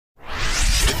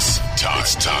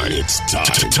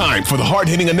Time for the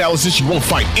hard-hitting analysis you won't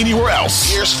find anywhere else.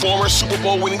 Here's former Super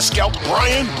Bowl winning scout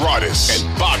Brian Broaddus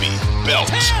and Bobby Belt.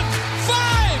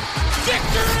 10-5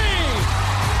 victory!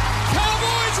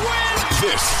 Cowboys win!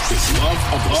 This is Love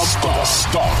of the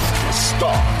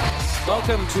Star.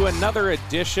 Welcome to another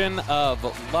edition of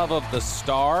Love of the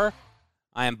Star.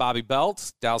 I am Bobby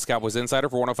Belt, Dallas Cowboys insider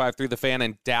for 105.3 The Fan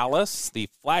in Dallas, the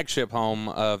flagship home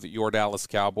of your Dallas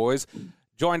Cowboys.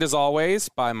 Joined, as always,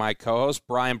 by my co-host,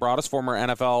 Brian Broaddus, former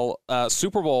NFL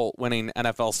Super Bowl winning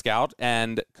NFL scout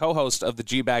and co-host of the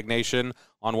G-Bag Nation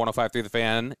on 105.3 The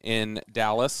Fan in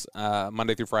Dallas,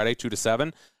 Monday through Friday, 2 to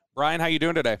 7. Brian, how you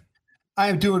doing today? I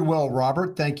am doing well,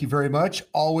 Robert. Thank you very much.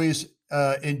 Always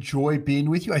enjoy being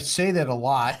with you. I say that a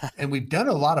lot, and we've done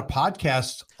a lot of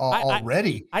podcasts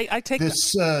already. I take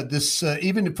this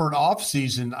even for an off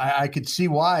season. I could see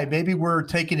why. Maybe we're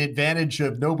taking advantage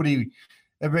of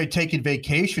everybody taking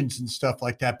vacations and stuff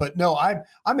like that. But no,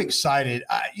 I'm excited.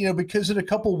 Because in a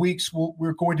couple of weeks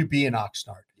we're going to be in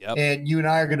Oxnard, and you and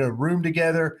I are going to room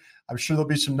together. I'm sure there'll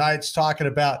be some nights talking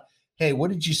about, hey,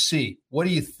 what did you see? What do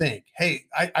you think? Hey,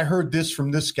 I heard this from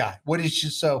this guy. What did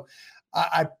you? So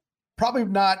I probably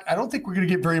not. I don't think we're going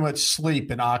to get very much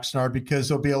sleep in Oxnard because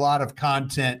there'll be a lot of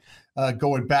content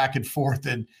going back and forth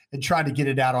and trying to get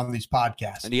it out on these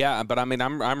podcasts. Yeah, but I mean,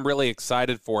 I'm really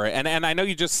excited for it. And I know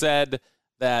you just said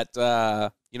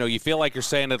that you feel like you're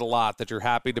saying it a lot, that you're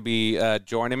happy to be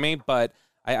joining me, but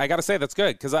I got to say that's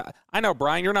good because I know,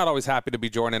 Brian, you're not always happy to be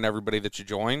joining everybody that you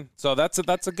join, so that's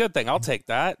a good thing. I'll take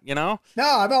that. No,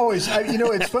 I'm always.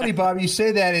 It's funny, Bob. You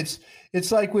say that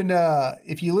it's like when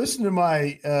if you listen to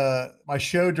my my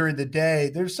show during the day,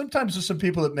 there's sometimes some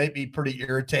people that make me pretty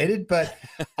irritated, but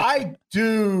I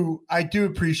do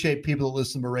appreciate people that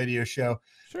listen to my radio show.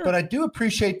 Sure. But I do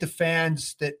appreciate the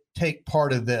fans that take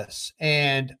part of this,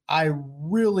 and I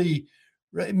really.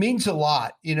 It means a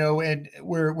lot, and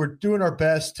we're doing our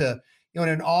best to, in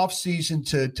an off season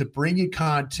to bring you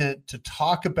content, to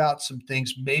talk about some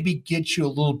things, maybe get you a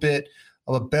little bit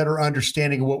of a better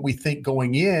understanding of what we think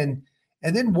going in.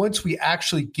 And then once we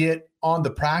actually get on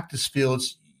the practice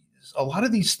fields, a lot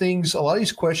of these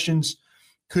questions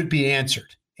could be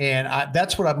answered. And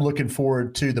that's what I'm looking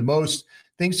forward to the most,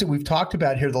 things that we've talked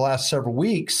about here the last several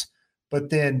weeks, but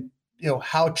then,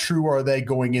 how true are they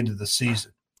going into the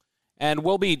season? And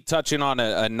we'll be touching on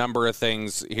a number of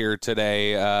things here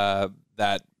today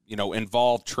that,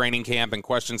 involve training camp and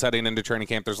questions heading into training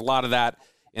camp. There's a lot of that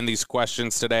in these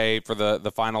questions today for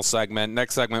the final segment.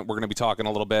 Next segment, we're going to be talking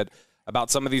a little bit about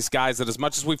some of these guys that, as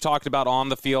much as we've talked about on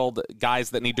the field,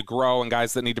 guys that need to grow and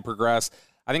guys that need to progress,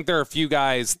 I think there are a few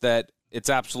guys that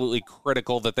it's absolutely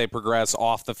critical that they progress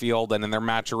off the field and in their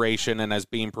maturation and as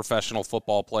being professional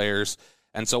football players.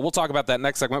 And so we'll talk about that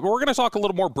next segment. But we're going to talk a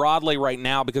little more broadly right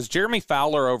now because Jeremy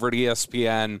Fowler over at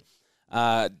ESPN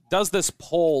does this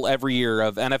poll every year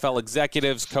of NFL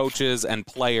executives, coaches, and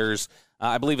players.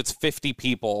 I believe it's 50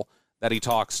 people that he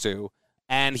talks to.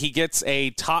 And he gets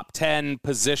a top 10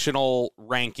 positional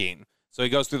ranking. So he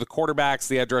goes through the quarterbacks,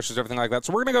 the edge rushers, everything like that.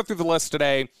 So we're going to go through the list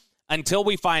today until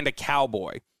we find a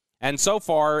Cowboy. And so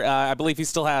far, I believe he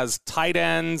still has tight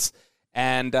ends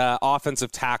and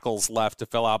offensive tackles left to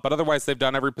fill out. But otherwise, they've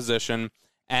done every position.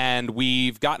 And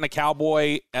we've gotten a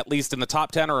Cowboy, at least in the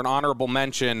top 10 or an honorable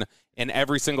mention in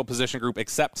every single position group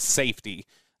except safety.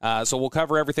 So we'll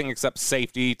cover everything except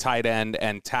safety, tight end,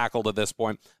 and tackle to this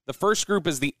point. The first group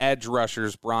is the edge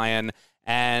rushers, Brian.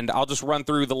 And I'll just run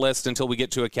through the list until we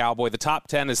get to a Cowboy. The top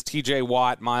 10 is T.J.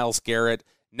 Watt, Myles Garrett,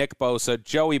 Nick Bosa,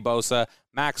 Joey Bosa,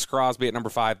 Max Crosby at number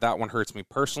 5. That one hurts me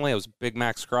personally. I was a big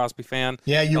Max Crosby fan.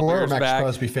 Yeah, you were a Max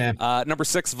Crosby fan. Number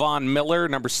 6, Von Miller.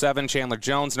 Number 7, Chandler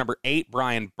Jones. Number 8,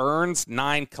 Brian Burns.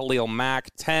 9, Khalil Mack.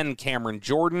 10, Cameron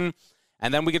Jordan.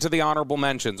 And then we get to the honorable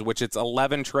mentions, which it's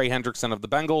 11, Trey Hendrickson of the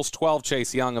Bengals. 12,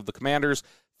 Chase Young of the Commanders.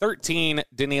 13,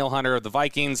 Danielle Hunter of the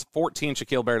Vikings. 14,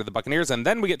 Shaquille Barrett of the Buccaneers. And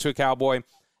then we get to a Cowboy.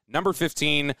 Number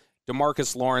 15,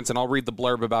 DeMarcus Lawrence, and I'll read the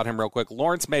blurb about him real quick.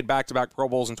 Lawrence made back-to-back Pro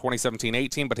Bowls in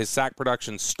 2017-18, but his sack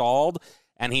production stalled,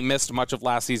 and he missed much of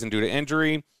last season due to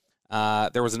injury.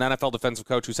 There was an NFL defensive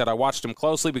coach who said, I watched him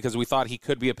closely because we thought he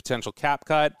could be a potential cap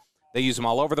cut. They use him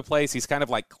all over the place. He's kind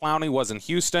of like Clowney was in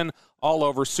Houston, all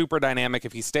over, super dynamic.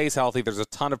 If he stays healthy, there's a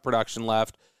ton of production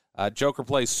left. Joker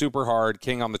plays super hard,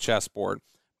 king on the chessboard.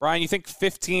 Brian, you think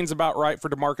 15's about right for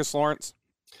DeMarcus Lawrence?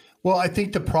 Well, I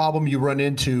think the problem you run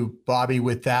into, Bobby,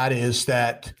 with that is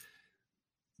that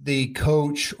the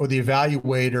coach or the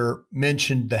evaluator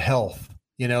mentioned the health.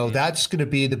 That's going to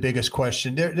be the biggest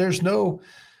question. There's no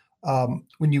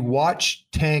when you watch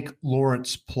Tank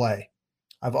Lawrence play,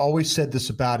 I've always said this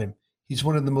about him. He's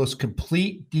one of the most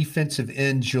complete defensive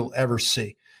ends you'll ever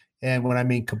see. And when I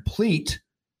mean complete,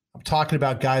 I'm talking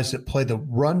about guys that play the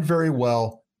run very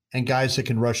well and guys that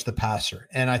can rush the passer.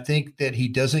 And I think that he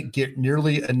doesn't get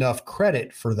nearly enough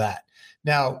credit for that.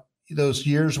 Now, those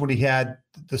years when he had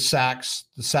the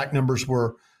sack numbers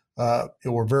were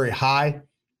very high.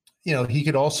 You know, he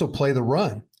could also play the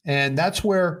run. And that's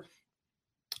where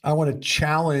I want to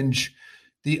challenge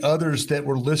the others that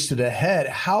were listed ahead.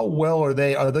 How well are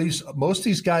they? Are most of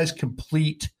these guys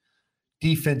complete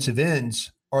defensive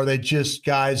ends? Or are they just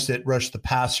guys that rush the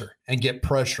passer and get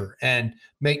pressure and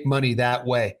make money that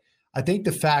way? I think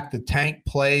the fact that Tank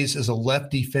plays as a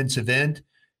left defensive end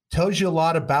tells you a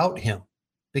lot about him,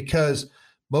 because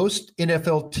most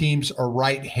NFL teams are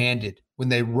right-handed when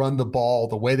they run the ball,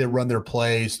 the way they run their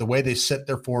plays, the way they set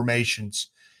their formations.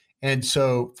 And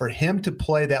so for him to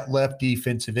play that left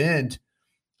defensive end,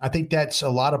 I think that's a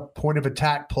lot of point of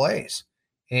attack plays.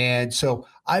 And so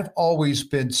I've always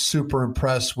been super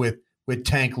impressed with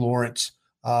Tank Lawrence.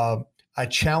 I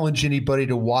challenge anybody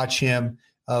to watch him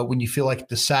when you feel like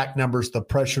the sack numbers, the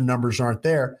pressure numbers aren't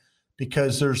there,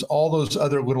 because there's all those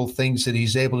other little things that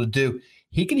he's able to do.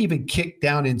 He can even kick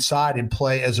down inside and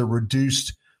play as a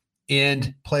reduced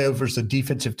end, play over as a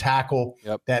defensive tackle,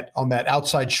 that on that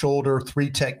outside shoulder, 3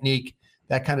 technique,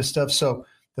 that kind of stuff. So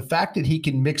the fact that he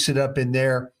can mix it up in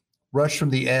there, rush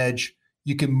from the edge,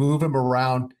 you can move him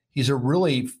around. He's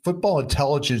football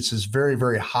intelligence is very,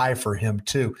 very high for him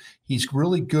too. He's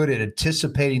really good at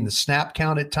anticipating the snap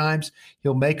count at times.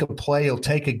 He'll make a play, he'll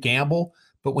take a gamble,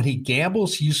 but when he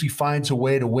gambles, he usually finds a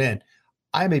way to win.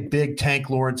 I'm a big Tank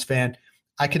Lawrence fan.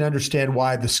 I can understand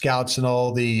why the scouts and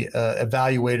all the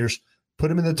evaluators put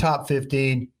him in the top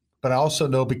 15, but I also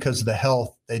know because of the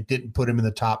health, they didn't put him in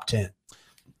the top 10.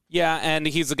 Yeah, and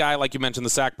he's a guy, like you mentioned, the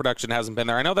sack production hasn't been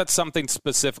there. I know that's something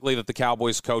specifically that the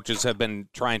Cowboys coaches have been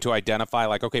trying to identify,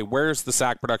 like, okay, where's the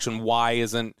sack production? Why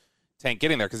isn't Tank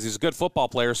getting there? Because he's a good football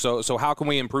player, so how can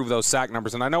we improve those sack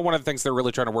numbers? And I know one of the things they're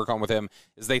really trying to work on with him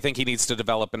is they think he needs to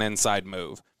develop an inside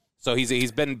move. So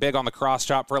he's been big on the cross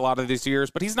chop for a lot of these years,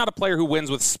 but he's not a player who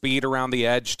wins with speed around the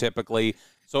edge typically.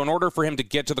 So in order for him to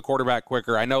get to the quarterback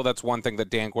quicker, I know that's one thing that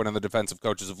Dan Quinn and the defensive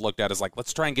coaches have looked at is like,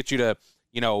 let's try and get you to,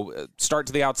 start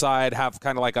to the outside, have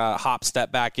kind of like a hop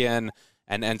step back in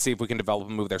and see if we can develop a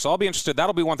move there. So I'll be interested.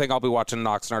 That'll be one thing I'll be watching in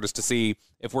Oxnard is to see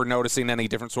if we're noticing any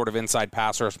different sort of inside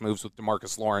pass rush moves with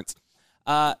DeMarcus Lawrence.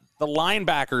 The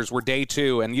linebackers were day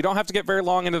 2, and you don't have to get very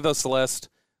long into this list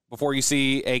before you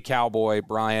see a Cowboy,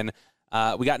 Brian.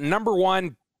 We got number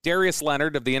 1, Darius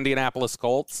Leonard of the Indianapolis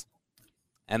Colts.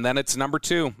 And then it's number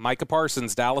 2, Micah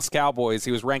Parsons, Dallas Cowboys.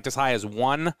 He was ranked as high as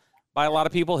 1 by a lot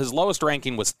of people. His lowest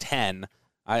ranking was 10.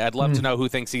 I'd love to know who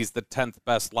thinks he's the 10th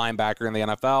best linebacker in the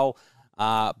NFL.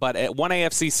 But one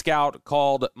AFC scout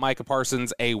called Micah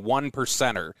Parsons a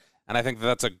 1%er. And I think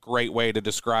that's a great way to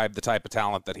describe the type of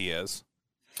talent that he is.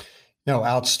 No,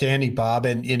 outstanding, Bob.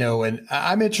 And, and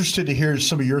I'm interested to hear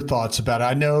some of your thoughts about it.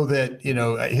 I know that,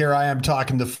 here I am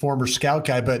talking to the former scout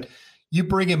guy, but you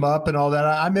bring him up and all that.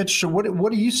 I'm interested.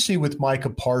 What do you see with Micah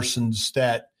Parsons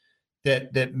that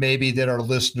maybe that our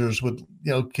listeners would,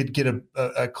 could get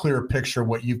a clearer picture of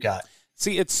what you've got?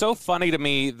 See, it's so funny to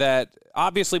me that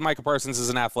obviously Micah Parsons is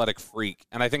an athletic freak.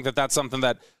 And I think that that's something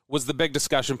that was the big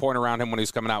discussion point around him when he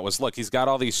was coming out was, look, he's got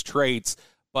all these traits,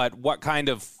 but what kind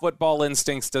of football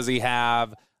instincts does he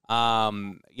have?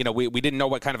 We didn't know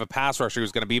what kind of a pass rusher he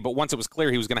was going to be, but once it was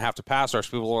clear he was going to have to pass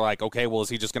rush, people were like, okay, well, is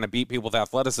he just going to beat people with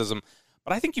athleticism?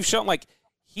 But I think you've shown, like,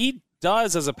 he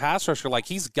does as a pass rusher, like,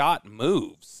 he's got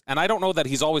moves. And I don't know that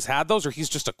he's always had those or he's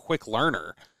just a quick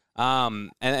learner. When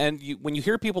you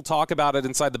hear people talk about it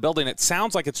inside the building, it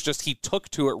sounds like it's just he took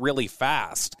to it really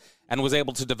fast and was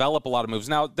able to develop a lot of moves.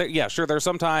 Now, there's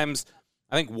sometimes,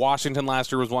 I think Washington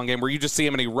last year was one game where you just see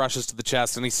him and he rushes to the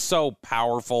chest and he's so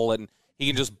powerful and he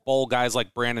can just bowl guys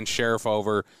like Brandon Sheriff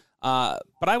over. But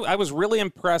I was really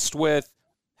impressed with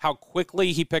how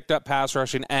quickly he picked up pass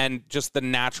rushing and just the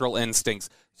natural instincts.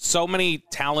 So many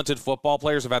talented football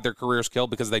players have had their careers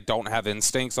killed because they don't have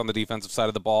instincts on the defensive side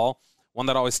of the ball. One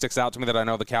that always sticks out to me that I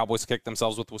know the Cowboys kicked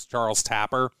themselves with was Charles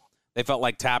Tapper. They felt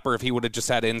like Tapper, if he would have just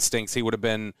had instincts, he would have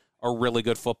been a really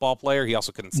good football player. He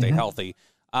also couldn't stay healthy.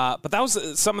 But that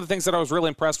was some of the things that I was really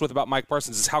impressed with about Mike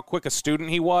Parsons is how quick a student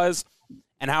he was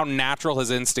and how natural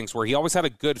his instincts were. He always had a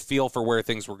good feel for where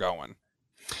things were going.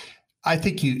 I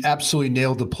think you absolutely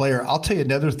nailed the player. I'll tell you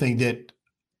another thing that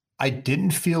I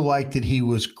didn't feel like that he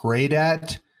was great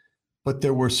at, but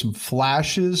there were some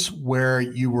flashes where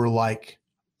you were like,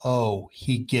 oh,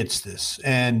 he gets this.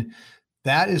 And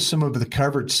that is some of the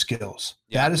coverage skills.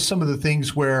 Yeah. That is some of the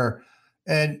things where,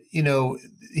 and,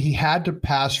 he had to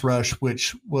pass rush,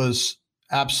 which was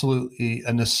absolutely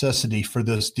a necessity for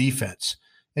this defense.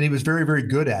 and he was very, very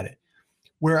good at it.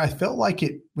 Where I felt like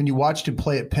it when you watched him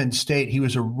play at Penn State, he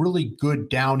was a really good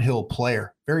downhill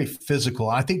player, very physical.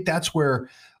 I think that's where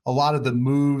a lot of the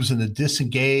moves and the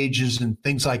disengages and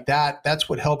things like that, that's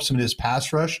what helps him in his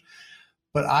pass rush.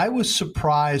 But I was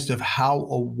surprised of how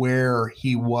aware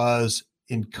he was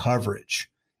in coverage.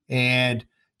 And,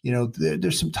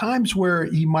 there's some times where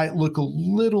he might look a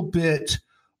little bit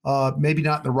maybe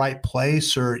not in the right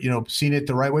place or, seeing it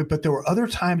the right way. But there were other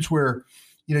times where,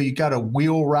 you got a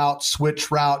wheel route, switch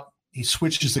route. He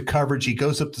switches the coverage. He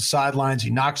goes up the sidelines. He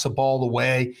knocks the ball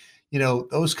away.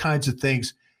 Those kinds of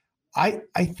things. I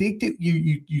think that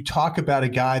you talk about a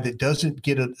guy that doesn't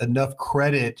get enough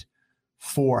credit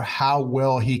for how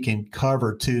well he can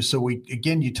cover too. So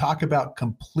you talk about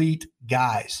complete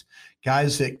guys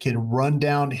that can run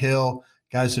downhill,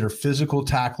 guys that are physical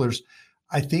tacklers.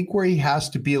 I think where he has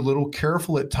to be a little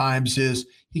careful at times is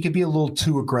he can be a little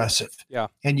too aggressive. Yeah.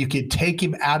 And you can take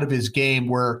him out of his game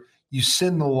where you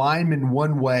send the lineman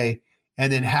one way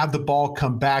and then have the ball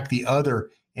come back the other.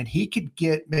 And he could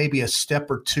get maybe a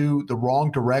step or two the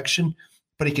wrong direction,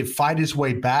 but he could fight his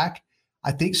way back.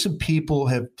 I think some people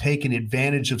have taken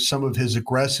advantage of some of his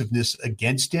aggressiveness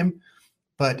against him,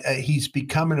 but he's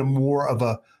becoming more of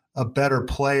a better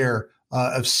player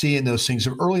of seeing those things.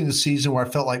 Early in the season where I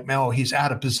felt like, man, he's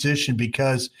out of position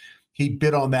because he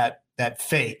bit on that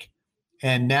fake.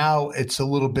 And now it's a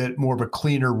little bit more of a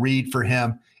cleaner read for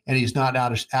him, and he's not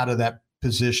out of that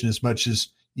position as much as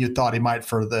you thought he might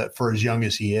for as young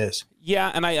as he is.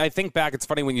 Yeah, and I think back, it's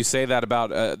funny when you say that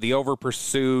about the over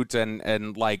pursuit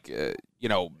and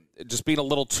just being a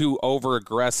little too over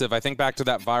aggressive. I think back to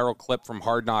that viral clip from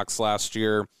Hard Knocks last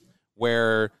year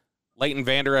where Leighton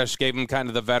Vander Esch gave him kind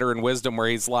of the veteran wisdom where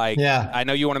he's like, I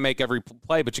know you want to make every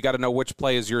play, but you got to know which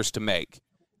play is yours to make.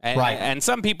 And, right. And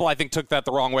some people, I think, took that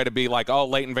the wrong way to be like, oh,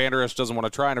 Leighton Vander Esch doesn't want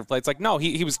to try and play. It's like, no,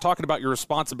 he was talking about your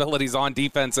responsibilities on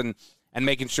defense and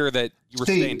making sure that you were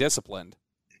staying disciplined.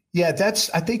 Yeah,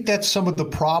 I think that's some of the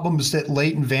problems that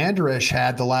Leighton Vander Esch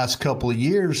had the last couple of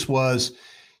years was,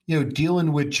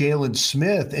 dealing with Jalen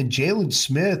Smith. And Jalen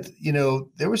Smith,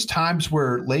 there was times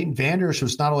where Leighton Vander Esch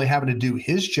was not only having to do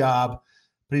his job,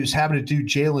 but he was having to do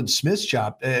Jalen Smith's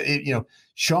job.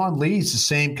 Sean Lee's the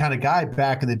same kind of guy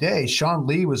back in the day. Sean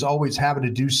Lee was always having to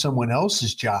do someone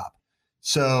else's job.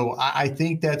 So I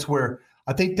think that's where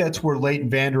Leighton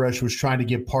Vander Esch was trying to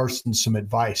give Parsons some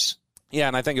advice. Yeah,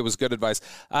 and I think it was good advice.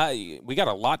 We got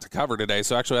a lot to cover today,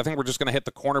 so actually I think we're just going to hit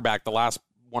the cornerback, the last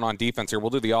one on defense here. We'll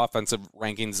do the offensive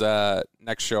rankings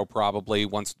next show probably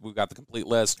once we've got the complete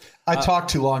list. I talked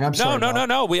too long. I'm sorry. No.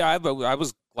 I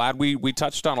was glad we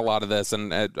touched on a lot of this,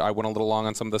 and I went a little long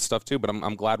on some of this stuff too, but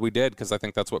I'm glad we did because I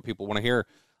think that's what people want to hear.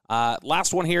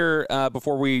 Last one here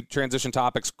before we transition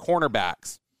topics,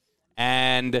 cornerbacks.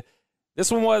 And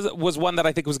this one was one that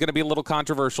I think was going to be a little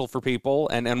controversial for people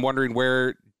and wondering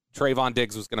where Trayvon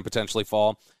Diggs was going to potentially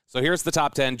fall. So here's the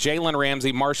top 10. Jalen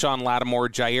Ramsey, Marshawn Lattimore,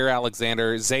 Jair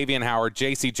Alexander, Xavier Howard,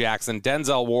 J.C. Jackson,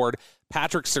 Denzel Ward,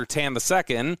 Patrick Surtain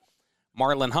II,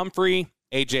 Marlon Humphrey,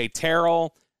 A.J.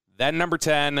 Terrell, then number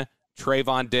 10,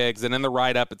 Trayvon Diggs. And in the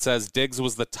write-up, it says Diggs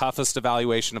was the toughest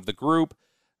evaluation of the group.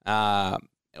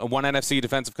 One NFC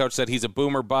defensive coach said he's a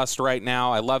boomer bust right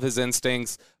now. I love his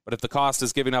instincts, but if the cost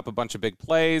is giving up a bunch of big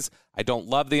plays, I don't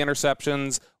love the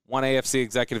interceptions. One AFC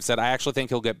executive said, I actually think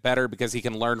he'll get better because he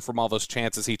can learn from all those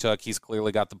chances he took. He's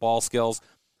clearly got the ball skills.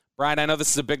 Brian, I know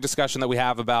this is a big discussion that we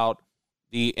have about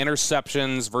the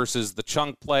interceptions versus the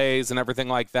chunk plays and everything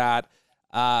like that.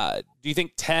 Do you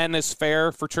think 10 is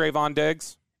fair for Trayvon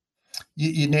Diggs?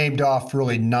 You named off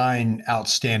really 9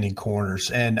 outstanding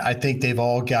corners, and I think they've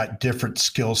all got different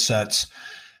skill sets.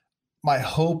 My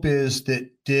hope is that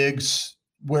Diggs,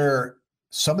 where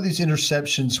some of these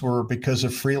interceptions were because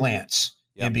of freelance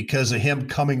and because of him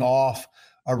coming off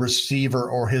a receiver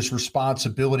or his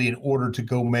responsibility in order to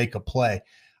go make a play,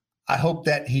 I hope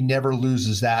that he never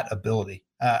loses that ability.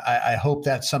 I hope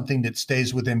that's something that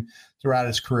stays with him throughout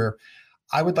his career.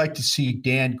 I would like to see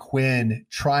Dan Quinn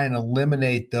try and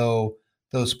eliminate, though,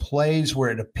 those plays where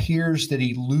it appears that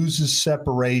he loses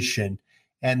separation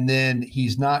and then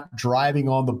he's not driving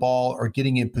on the ball or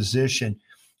getting in position.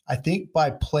 I think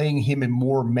by playing him in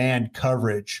more man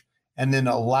coverage and then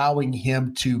allowing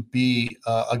him to be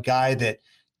a guy that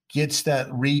gets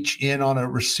that reach in on a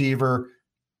receiver,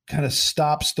 kind of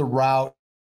stops the route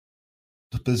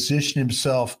to position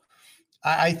himself,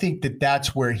 I think that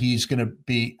that's where he's going to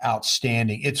be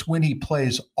outstanding. It's when he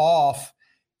plays off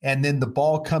and then the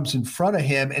ball comes in front of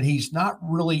him and he's not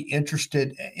really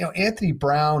interested. Anthony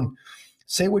Brown,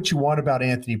 say what you want about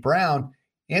Anthony Brown.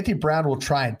 Anthony Brown will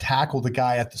try and tackle the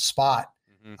guy at the spot,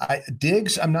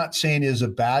 Diggs, I'm not saying is a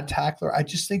bad tackler. I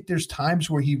just think there's times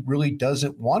where he really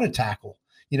doesn't want to tackle.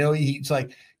 He's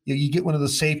like, you get one of the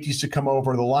safeties to come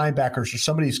over, the linebackers or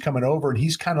somebody's coming over, and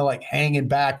he's kind of like hanging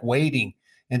back, waiting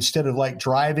instead of like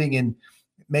driving and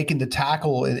making the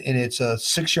tackle. And it's a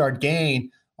 6-yard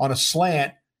gain on a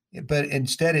slant, but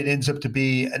instead it ends up to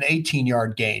be an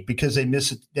 18-yard gain because they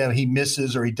miss it. He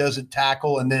misses or he doesn't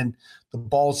tackle, and then the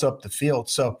ball's up the field.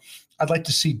 So I'd like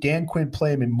to see Dan Quinn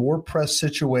play him in more press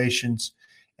situations.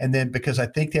 And then because I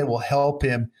think that will help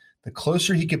him, the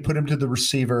closer he can put him to the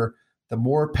receiver, the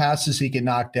more passes he can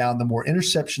knock down, the more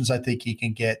interceptions I think he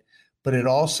can get. But it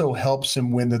also helps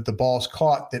him when the ball's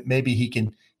caught that maybe he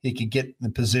can get in the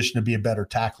position to be a better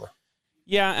tackler.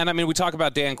 Yeah, and I mean, we talk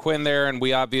about Dan Quinn there, and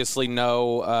we obviously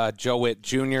know Joe Witt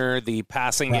Jr., the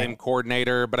passing game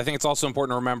coordinator, but I think it's also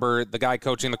important to remember the guy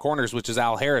coaching the corners, which is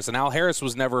Al Harris, and Al Harris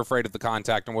was never afraid of the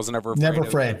contact and wasn't ever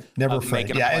afraid. Never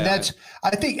afraid. Yeah, and that's,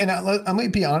 I think, and I'm going to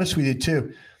be honest with you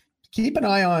too, keep an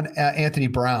eye on Anthony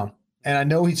Brown, and I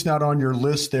know he's not on your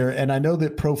list there, and I know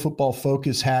that Pro Football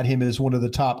Focus had him as one of the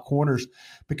top corners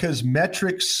because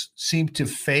metrics seem to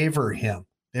favor him.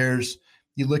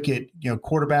 You look at,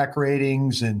 quarterback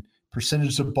ratings and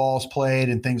percentage of balls played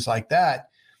and things like that.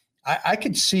 I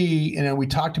could see, and we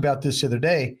talked about this the other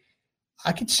day,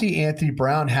 I could see Anthony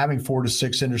Brown having 4 to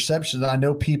 6 interceptions. I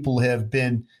know people have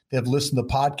listened to the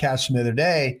podcast from the other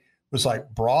day, was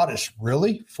like, Broadus,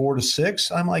 really? 4 to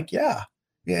 6? I'm like, yeah,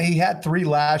 he had 3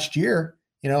 last year.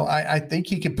 I think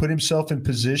he can put himself in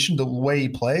position the way he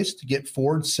plays to get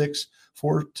 4 to 6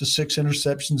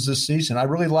 interceptions this season. I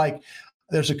really like.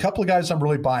 There's a couple of guys I'm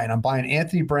really buying. I'm buying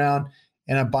Anthony Brown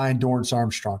and I'm buying Dorrance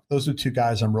Armstrong. Those are 2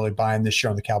 guys I'm really buying this year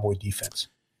on the Cowboy defense.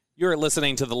 You're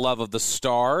listening to The Love of the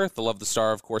Star. The Love of the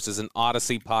Star, of course, is an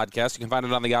Odyssey podcast. You can find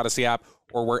it on the Odyssey app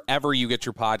or wherever you get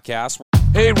your podcasts.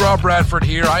 Hey, Rob Bradford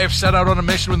here. I have set out on a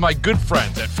mission with my good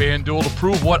friends at FanDuel to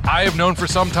prove what I have known for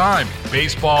some time.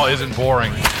 Baseball isn't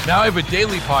boring. Now I have a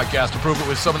daily podcast to prove it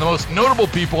with some of the most notable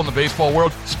people in the baseball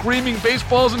world, screaming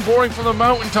baseball isn't boring from the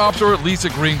mountaintops, or at least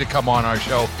agreeing to come on our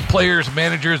show. Players,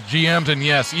 managers, GMs, and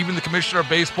yes, even the commissioner of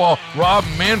baseball, Rob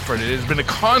Manfred. It has been a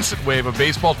constant wave of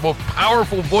baseball's most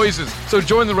powerful voices. So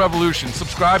join the revolution.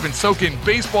 Subscribe and soak in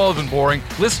Baseball Isn't Boring.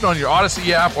 Listen on your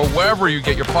Odyssey app or wherever you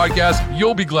get your podcast.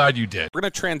 You'll be glad you did. We're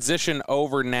going to transition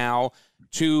over now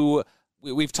to,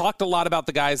 we've talked a lot about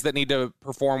the guys that need to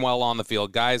perform well on the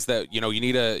field, guys that, you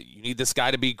need this guy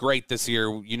to be great this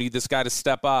year. You need this guy to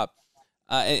step up.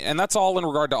 And that's all in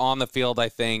regard to on the field, I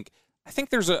think. I think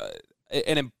there's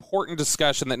an important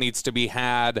discussion that needs to be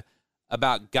had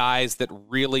about guys that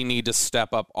really need to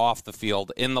step up off the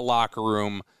field in the locker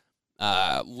room,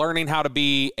 learning how to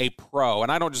be a pro.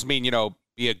 And I don't just mean,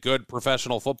 be a good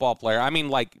professional football player. I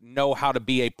mean, know how to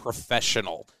be a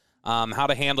professional, how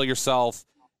to handle yourself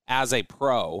as a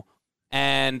pro.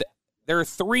 And there are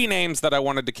 3 names that I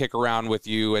wanted to kick around with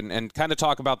you and kind of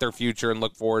talk about their future and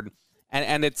look forward.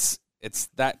 And it's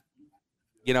that,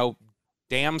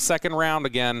 damn second round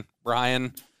again,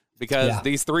 Brian, because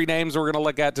these 3 names we're going to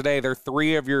look at today, they're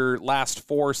 3 of your last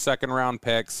 4 second-round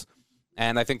picks.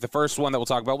 And I think the first one that we'll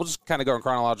talk about, we'll just kind of go in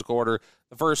chronological order.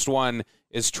 The first one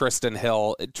is Tristan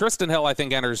Hill. Tristan Hill, I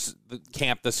think, enters the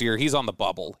camp this year. He's on the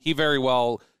bubble.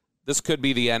 This could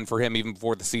be the end for him even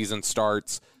before the season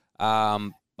starts.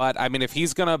 But, I mean, if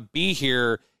he's going to be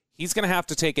here, he's going to have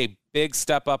to take a big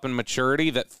step up in maturity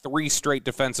that 3 straight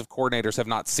defensive coordinators have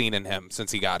not seen in him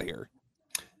since he got here.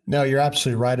 No, you're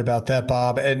absolutely right about that,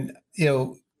 Bob. And,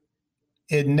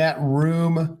 in that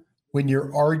room, when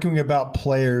you're arguing about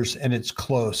players and it's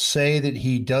close, say that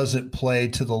he doesn't play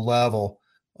to the level,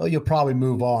 well, you'll probably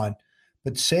move on.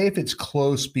 But say if it's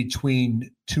close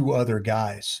between 2 other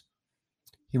guys,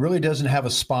 he really doesn't have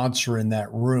a sponsor in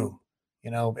that room.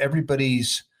 Everybody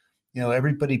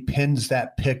pins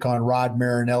that pick on Rod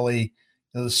Marinelli.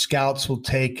 The scouts will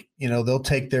they'll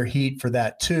take their heat for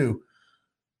that too.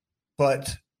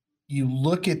 But you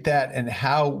look at that and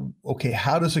how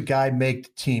does a guy make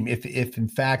the team if in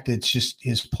fact it's just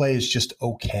his play is just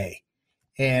okay?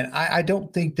 And I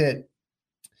don't think that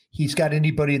he's got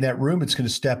anybody in that room that's going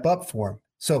to step up for him.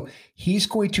 So he's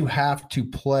going to have to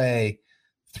play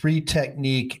 3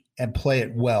 technique and play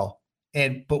it well.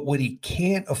 But what he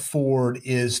can't afford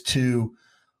is to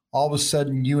all of a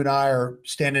sudden you and I are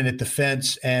standing at the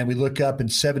fence and we look up and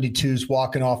 72's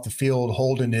walking off the field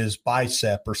holding his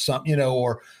bicep or something,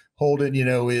 or holding,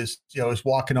 is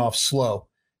walking off slow,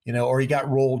 or he got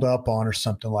rolled up on or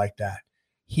something like that.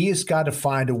 He has got to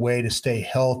find a way to stay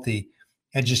healthy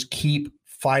and just keep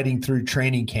fighting through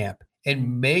training camp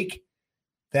and make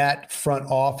that front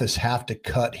office have to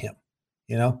cut him,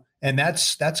 And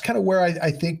that's kind of where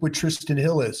I think what Tristan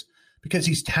Hill is, because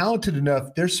he's talented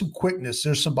enough. There's some quickness.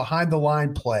 There's some behind the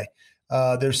line play.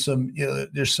 There's some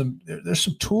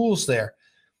tools there,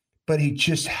 but he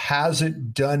just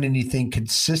hasn't done anything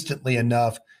consistently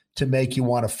enough to make you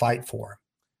want to fight for him.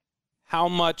 How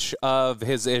much of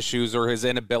his issues or his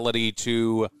inability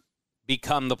to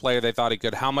become the player they thought he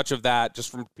could, how much of that, just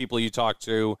from people you talk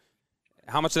to,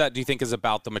 how much of that do you think is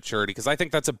about the maturity? Because I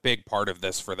think that's a big part of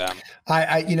this for them.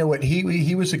 You know what,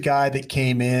 he was a guy that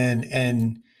came in,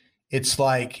 and it's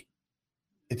like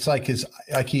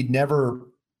he'd never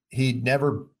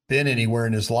been anywhere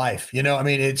in his life. You know, I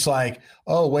mean, it's like,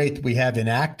 oh wait, we have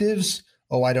inactives.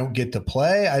 Oh, I don't get to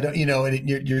play. I don't, and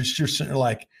you're sort of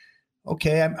like,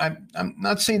 okay, I'm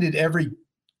not saying that every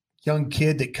young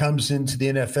kid that comes into the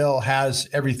NFL has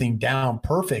everything down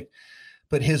perfect,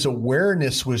 but his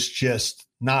awareness was just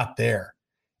not there.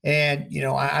 And,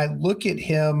 I look at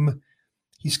him,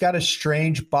 he's got a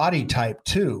strange body type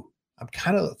too. I'm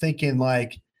kind of thinking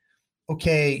like,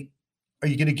 okay, are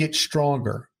you going to get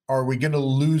stronger? Are we going to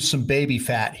lose some baby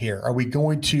fat here? Are we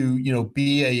going to,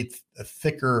 be a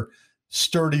thicker,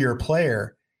 sturdier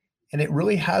player? And it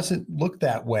really hasn't looked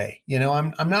that way.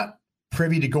 I'm not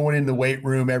privy to going in the weight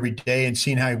room every day and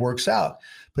seeing how he works out,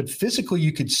 but physically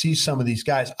you could see some of these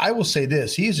guys. I will say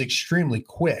this, he is extremely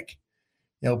quick,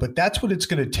 but that's what it's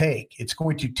going to take. It's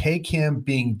going to take him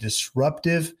being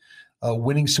disruptive,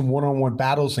 winning some one-on-one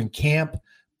battles in camp,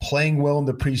 playing well in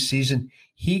the preseason.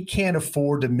 He can't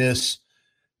afford to miss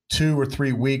 2 or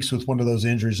 3 weeks with one of those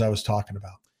injuries I was talking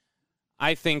about.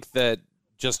 I think that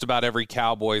just about every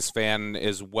Cowboys fan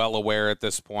is well aware at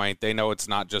this point. They know it's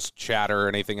not just chatter or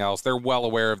anything else. They're well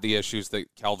aware of the issues that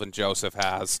Kelvin Joseph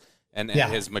has and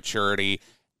his maturity.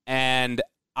 And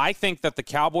I think that the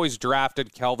Cowboys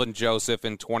drafted Kelvin Joseph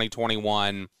in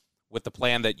 2021 with the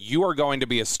plan that you are going to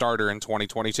be a starter in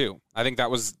 2022. I think that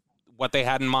was what they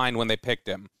had in mind when they picked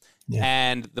him. Yeah.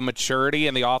 And the maturity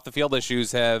and the off-the-field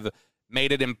issues have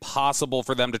made it impossible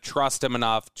for them to trust him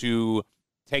enough to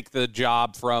take the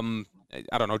job from,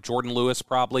 I don't know, Jordan Lewis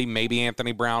probably, maybe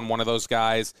Anthony Brown, one of those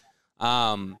guys.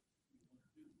 I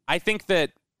think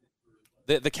that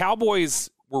the Cowboys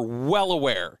were well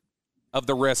aware of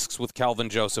the risks with Kelvin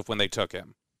Joseph when they took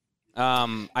him.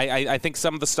 I think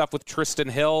some of the stuff with Tristan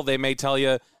Hill, they may tell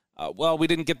you, well, we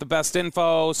didn't get the best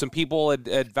info. Some people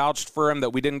had vouched for him that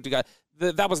we didn't do.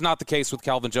 That was not the case with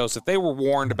Kelvin Joseph. They were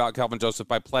warned about Kelvin Joseph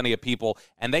by plenty of people,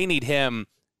 and they need him.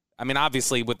 I mean,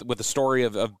 obviously, with the story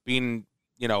of being,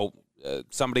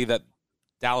 somebody that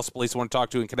Dallas police want to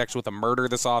talk to in connection with a murder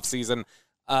this offseason,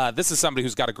 this is somebody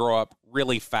who's got to grow up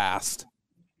really fast.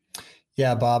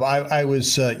 Yeah, Bob, I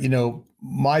was,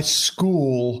 my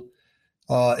school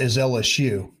is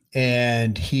LSU,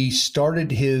 and he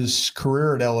started his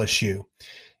career at LSU.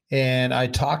 And I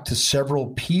talked to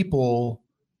several people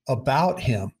about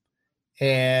him,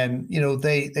 and,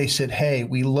 they said, hey,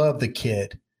 we love the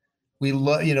kid. We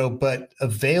love, but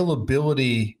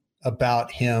availability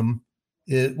about him,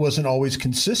 it wasn't always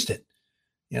consistent.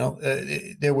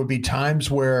 There would be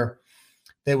times where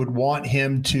they would want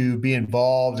him to be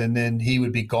involved, and then he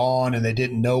would be gone, and they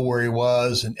didn't know where he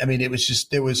was. And I mean, it was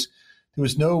just there was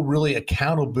no really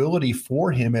accountability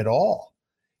for him at all.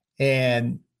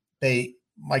 And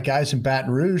my guys in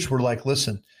Baton Rouge were like,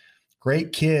 "Listen,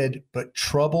 great kid, but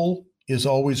trouble is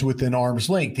always within arm's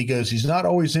length." He goes, "He's not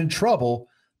always in trouble,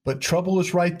 but trouble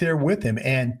is right there with him."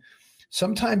 And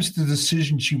sometimes the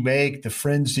decisions you make, the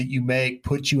friends that you make,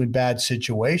 put you in bad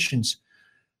situations.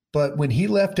 But when he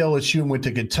left LSU and went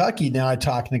to Kentucky, now I'm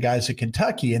talking to guys at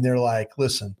Kentucky, and they're like,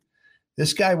 listen,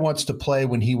 this guy wants to play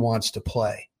when he wants to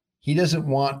play. He doesn't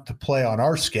want to play on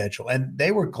our schedule. And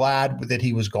they were glad that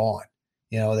he was gone.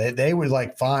 They were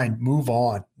like, fine, move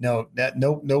on. No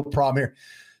problem here.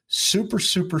 Super,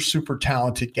 super, super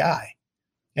talented guy.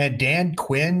 And Dan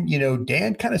Quinn,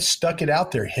 Dan kind of stuck it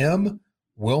out there. Him,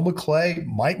 Will McClay,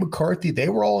 Mike McCarthy, they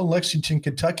were all in Lexington,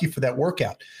 Kentucky for that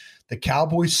workout. The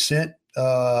Cowboys sent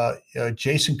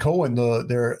Jason Cohen,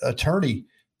 their attorney,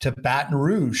 to Baton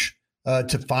Rouge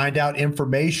to find out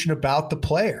information about the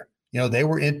player. They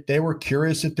were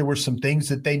curious if there were some things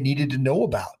that they needed to know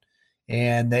about,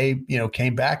 and they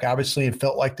came back obviously and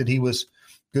felt like that he was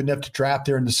good enough to draft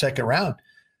there in the second round.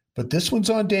 But this one's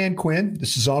on Dan Quinn.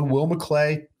 This is on Will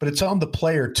McClay, but it's on the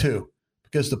player too,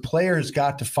 because the player has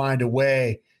got to find a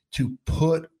way to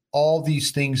put all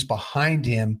these things behind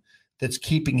him that's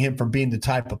keeping him from being the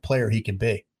type of player he can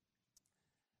be.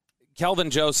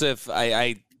 Kelvin Joseph,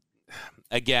 I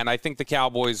think the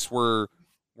Cowboys were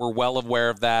well aware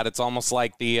of that. It's almost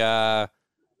like the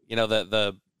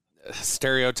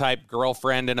stereotype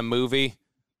girlfriend in a movie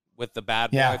with the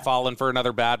bad boy falling for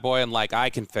another bad boy, and like, I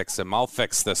can fix him. I'll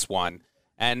fix this one.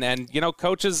 And you know,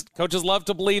 coaches love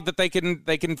to believe that they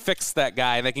can fix that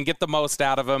guy. They can get the most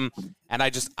out of him. And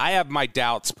I have my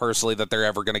doubts personally that they're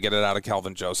ever going to get it out of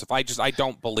Kelvin Joseph. I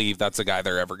don't believe that's a guy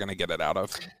they're ever going to get it out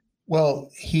of. Well,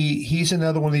 he's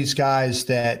another one of these guys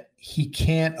that he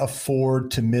can't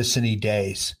afford to miss any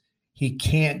days. He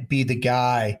can't be the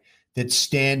guy that's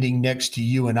standing next to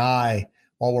you and I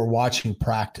while we're watching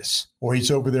practice, or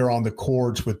he's over there on the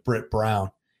courts with Britt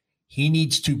Brown. He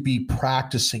needs to be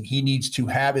practicing. He needs to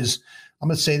have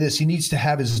he needs to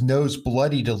have his nose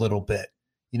bloodied a little bit.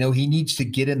 You know, he needs to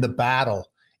get in the battle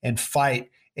and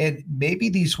fight. And maybe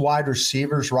these wide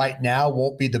receivers right now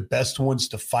won't be the best ones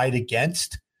to fight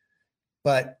against,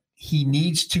 but he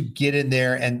needs to get in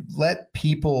there and let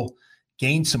people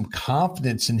gain some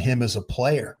confidence in him as a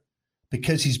player,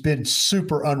 because he's been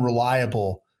super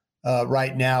unreliable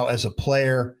right now as a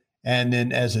player and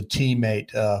then as a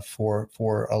teammate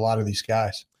for a lot of these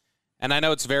guys. And I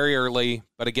know it's very early,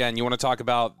 but again, you want to talk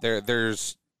about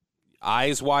there's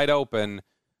eyes wide open.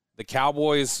 The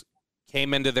Cowboys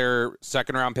came into their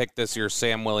second-round pick this year,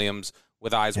 Sam Williams,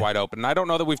 with eyes wide open. And I don't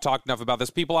know that we've talked enough about this.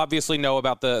 People obviously know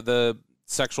about the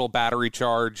sexual battery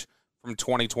charge from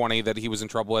 2020 that he was in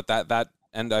trouble with. That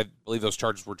and I believe those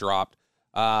charges were dropped.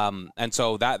 And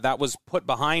so that was put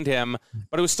behind him,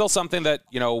 but it was still something that,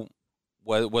 you know,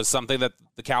 was something that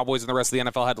the Cowboys and the rest of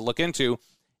the NFL had to look into.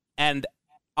 And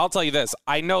I'll tell you this,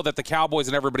 I know that the Cowboys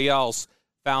and everybody else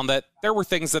found that there were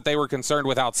things that they were concerned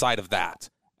with outside of that,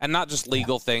 and not just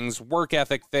legal things, work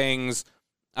ethic things,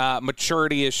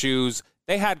 maturity issues.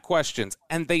 They had questions,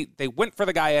 and they went for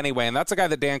the guy anyway, and that's a guy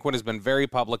that Dan Quinn has been very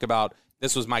public about.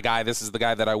 This was my guy. This is the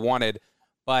guy that I wanted.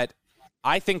 But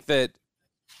I think that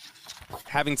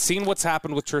having seen what's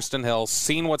happened with Tristan Hill,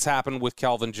 seen what's happened with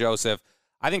Kelvin Joseph,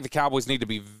 I think the Cowboys need to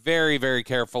be very, very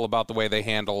careful about the way they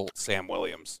handle Sam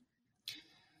Williams.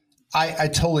 I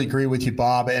totally agree with you,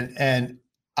 Bob. And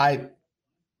I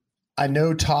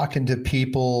know, talking to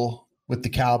people with the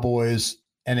Cowboys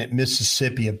and at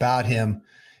Mississippi about him,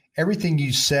 everything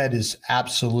you said is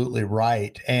absolutely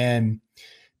right. And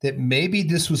that maybe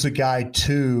this was a guy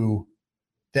too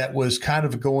that was kind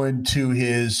of going to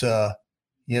his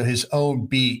his own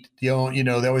beat. They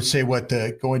would say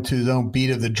going to his own beat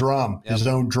of the drum, his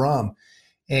own drum.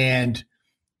 And,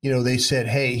 they said,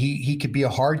 hey, he could be a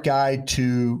hard guy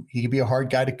to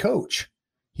coach.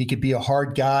 He could be a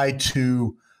hard guy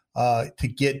to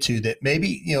get to, that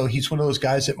maybe, he's one of those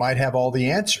guys that might have all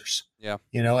the answers. Yeah.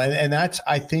 And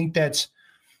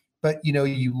but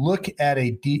you look at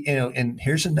and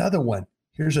here's another one.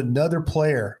 Here's another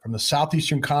player from the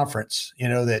Southeastern Conference,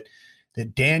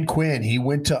 that Dan Quinn, he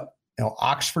went to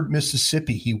Oxford,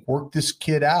 Mississippi. He worked this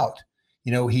kid out.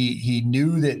 He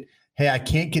knew that, hey, I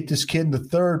can't get this kid in the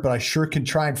third, but I sure can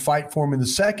try and fight for him in the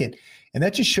second. And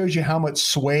that just shows you how much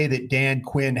sway that Dan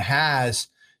Quinn has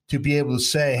to be able to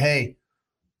say, hey,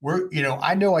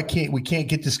 I know we can't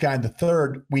get this guy in the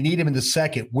third. We need him in the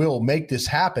second. We'll make this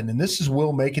happen. And this is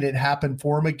Will making it happen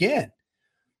for him again.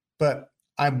 But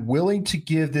I'm willing to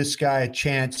give this guy a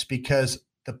chance because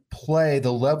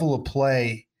the level of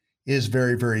play is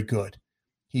very, very good.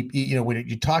 He when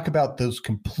you talk about those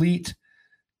complete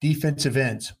defensive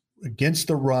ends against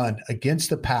the run, against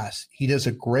the pass, he does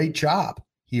a great job.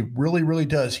 He really, really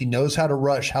does. He knows how to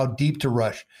rush, how deep to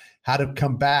rush, how to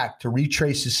come back, to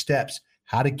retrace his steps,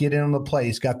 how to get in on the play.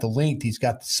 He's got the length. He's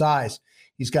got the size.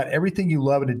 He's got everything you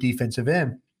love in a defensive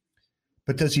end.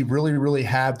 But does he really, really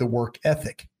have the work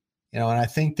ethic? And I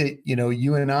think that,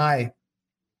 you and I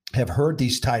have heard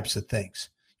these types of things.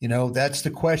 That's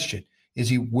the question. Is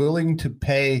he willing to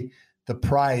pay the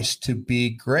price to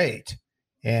be great?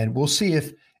 And we'll see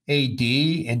if AD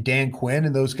and Dan Quinn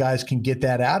and those guys can get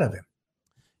that out of him.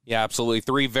 Yeah, absolutely.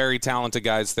 Three very talented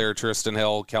guys there: Tristan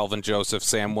Hill, Kelvin Joseph,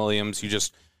 Sam Williams.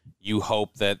 You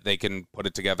hope that they can put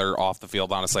it together off the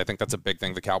field. Honestly, I think that's a big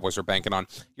thing the Cowboys are banking on.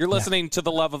 You're listening to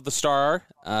The Love of the Star.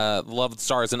 The Love of the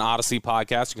Star is an Odyssey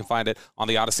podcast. You can find it on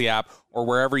the Odyssey app or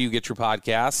wherever you get your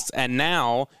podcasts. And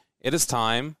now it is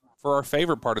time for our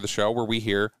favorite part of the show, where we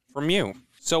hear from you.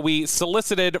 So we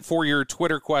solicited for your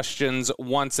Twitter questions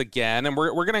once again, and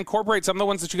we're going to incorporate some of the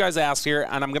ones that you guys asked here,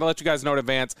 and I'm going to let you guys know in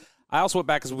advance. I also went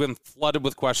back because we've been flooded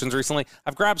with questions recently.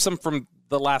 I've grabbed some from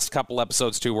the last couple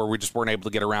episodes, too, where we just weren't able to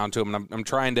get around to them, and I'm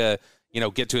trying to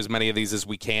get to as many of these as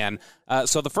we can.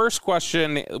 So the first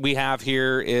question we have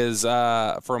here is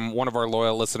from one of our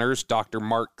loyal listeners, Dr.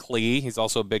 Mark Klee. He's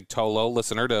also a big Tolo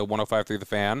listener to 105.3 The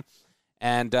Fan.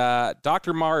 And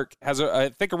Dr. Mark has, I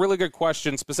think, a really good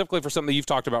question, specifically for something that you've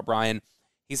talked about, Brian.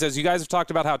 He says, you guys have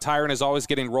talked about how Tyron is always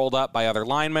getting rolled up by other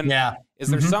linemen. Yeah. Is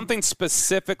there something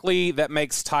specifically that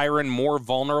makes Tyron more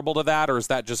vulnerable to that, or is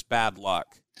that just bad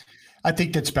luck? I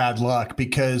think that's bad luck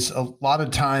because a lot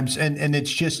of times, and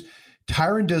it's just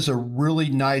Tyron does a really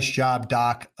nice job,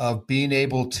 Doc, of being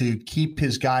able to keep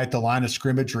his guy at the line of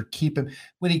scrimmage or keep him.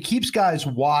 When he keeps guys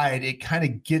wide, it kind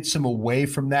of gets him away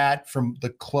from that, from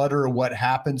the clutter of what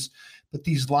happens. But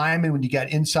these linemen, when you got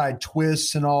inside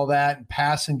twists and all that and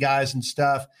passing guys and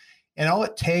stuff, and all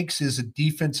it takes is a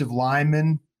defensive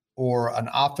lineman or an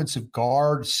offensive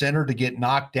guard center to get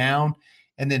knocked down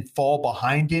and then fall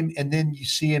behind him. And then you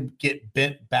see him get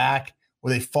bent back or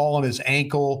they fall on his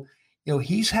ankle. You know,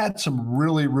 he's had some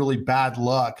really, really bad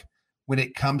luck when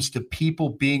it comes to people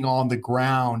being on the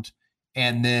ground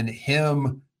and then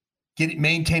him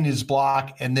maintain his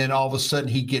block. And then all of a sudden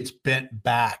he gets bent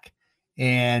back.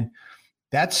 And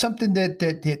that's something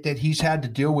that he's had to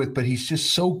deal with, but he's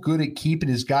just so good at keeping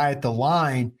his guy at the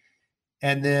line.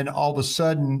 And then all of a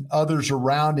sudden others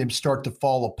around him start to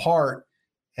fall apart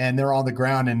and they're on the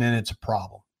ground, and then it's a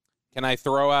problem. Can I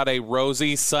throw out a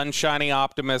rosy, sunshiny,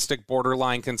 optimistic,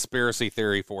 borderline conspiracy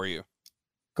theory for you?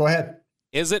 Go ahead.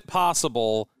 Is it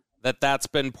possible that that's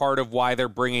been part of why they're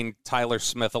bringing Tyler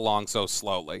Smith along so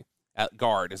slowly at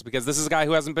guard? Is because this is a guy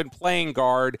who hasn't been playing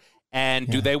guard, and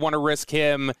do they want to risk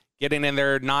him getting in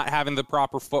there, not having the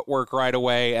proper footwork right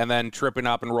away, and then tripping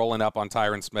up and rolling up on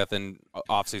Tyron Smith in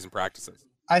offseason practices?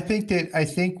 I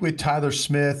think with Tyler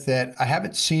Smith that I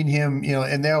haven't seen him, you know,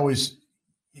 and they always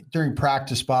during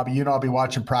practice, Bobby, you know, I'll be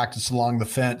watching practice along the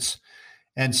fence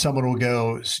and someone will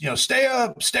go, you know, stay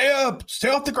up, stay off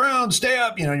the ground, stay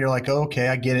up, you know, and you're like, okay,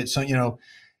 I get it. So, you know,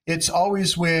 it's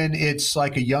always when it's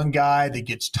like a young guy that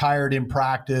gets tired in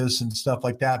practice and stuff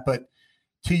like that. But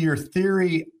to your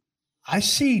theory, I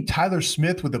see Tyler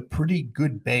Smith with a pretty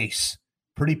good base,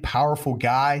 pretty powerful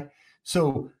guy.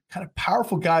 So kind of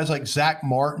powerful guys like Zach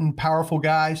Martin, powerful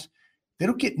guys, they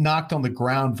don't get knocked on the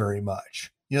ground very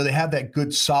much. You know, they have that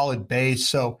good solid base.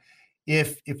 So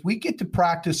if we get to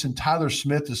practice and Tyler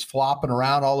Smith is flopping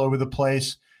around all over the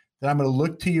place, then I'm going to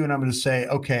look to you and I'm going to say,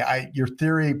 okay, your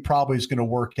theory probably is going to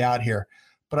work out here.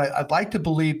 But I'd like to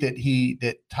believe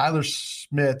that Tyler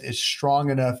Smith is strong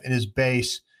enough in his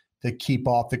base to keep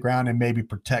off the ground and maybe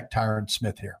protect Tyron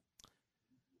Smith here.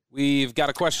 We've got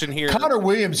a question here. Connor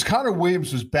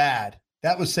Williams was bad.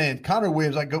 That was saying Connor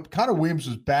Williams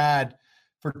was bad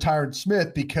for Tyron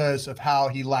Smith because of how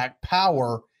he lacked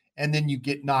power, and then you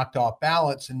get knocked off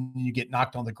balance and you get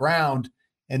knocked on the ground,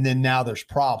 and then now there's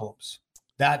problems.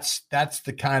 That's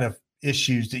the kind of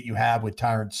issues that you have with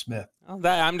Tyron Smith. Well,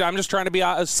 I'm just trying to be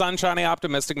sunshiny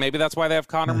optimistic. Maybe that's why they have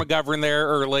Connor McGovern there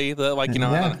early.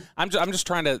 I'm just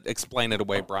trying to explain it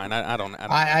away, Brian. I don't.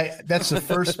 That's the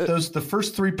first. The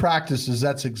first three practices.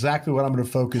 That's exactly what I'm going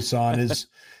to focus on. Is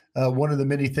one of the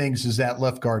many things is that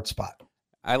left guard spot.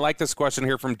 I like this question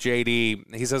here from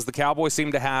JD. He says the Cowboys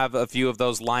seem to have a few of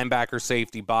those linebacker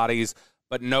safety bodies,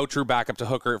 but no true backup to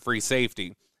Hooker at free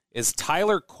safety. Is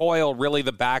Tyler Coyle really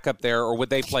the backup there, or would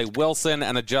they play Wilson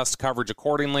and adjust coverage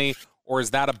accordingly, or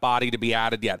is that a body to be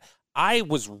added yet? I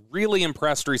was really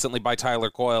impressed recently by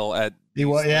Tyler Coyle at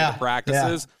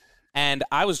practices, and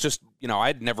I was just,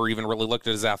 I'd never even really looked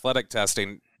at his athletic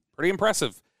testing. Pretty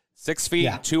impressive. 6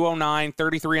 feet, 209,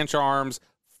 33-inch arms,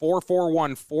 4'4",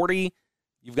 140.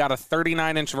 You've got a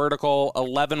 39-inch vertical,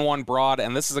 11'1" broad,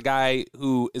 and this is a guy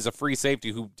who is a free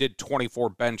safety who did 24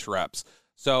 bench reps.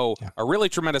 So a really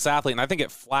tremendous athlete, and I think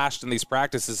it flashed in these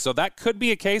practices. So that could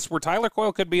be a case where Tyler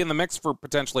Coyle could be in the mix for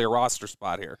potentially a roster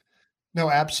spot here. No,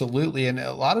 absolutely. And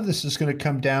a lot of this is going to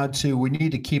come down to we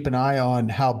need to keep an eye on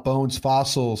how Bones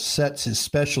Fossil sets his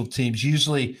special teams.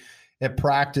 Usually at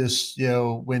practice,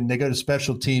 when they go to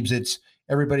special teams, it's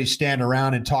everybody stand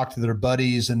around and talk to their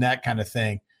buddies and that kind of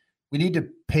thing. We need to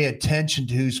pay attention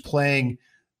to who's playing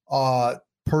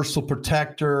personal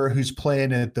protector, who's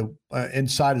playing at the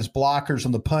inside his blockers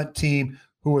on the punt team,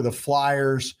 who are the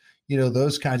flyers,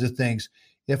 those kinds of things.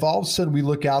 If all of a sudden we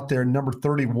look out there, number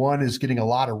 31 is getting a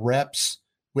lot of reps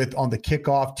on the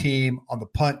kickoff team, on the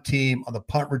punt team, on the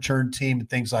punt return team, and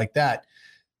things like that,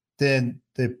 then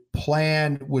the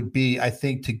plan would be, I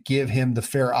think, to give him the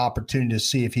fair opportunity to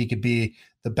see if he could be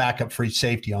the backup free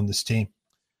safety on this team.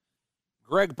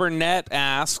 Greg Burnett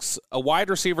asks, a wide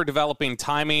receiver developing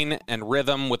timing and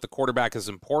rhythm with the quarterback is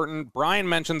important. Brian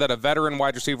mentioned that a veteran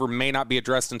wide receiver may not be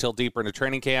addressed until deeper into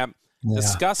training camp. Yeah.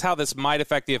 Discuss how this might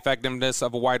affect the effectiveness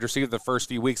of a wide receiver the first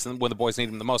few weeks when the boys need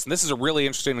him the most. And this is a really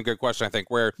interesting and good question, I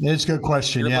think, where it's a good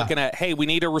question. You're looking at, hey, we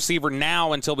need a receiver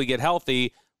now until we get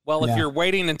healthy. Well, if you're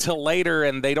waiting until later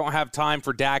and they don't have time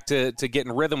for Dak to get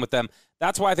in rhythm with them,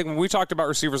 that's why I think when we talked about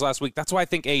receivers last week, that's why I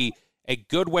think a a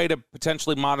good way to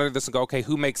potentially monitor this and go, okay,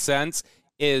 who makes sense,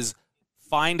 is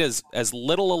find as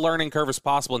little a learning curve as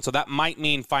possible. And so that might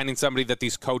mean finding somebody that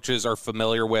these coaches are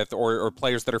familiar with or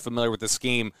players that are familiar with the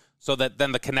scheme, so that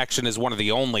then the connection is one of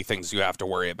the only things you have to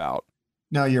worry about.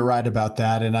 No, you're right about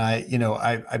that. And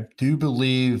I do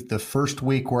believe the first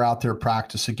week we're out there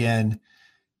practice again,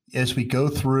 as we go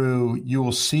through, you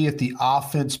will see if the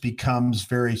offense becomes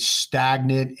very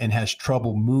stagnant and has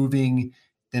trouble moving,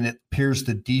 then it appears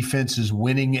the defense is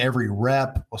winning every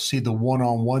rep. We'll see the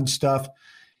one-on-one stuff.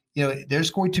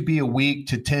 There's going to be a week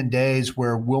to 10 days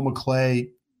where Will McClay,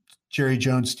 Jerry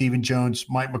Jones, Stephen Jones,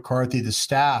 Mike McCarthy, the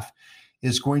staff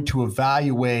is going to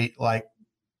evaluate, like,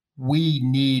 we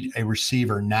need a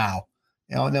receiver now.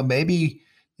 Now maybe,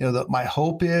 my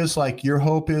hope is, like your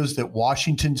hope is, that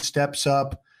Washington steps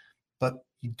up, but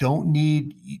you don't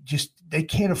need, they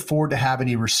can't afford to have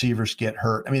any receivers get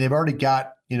hurt. I mean, they've already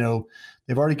got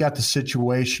the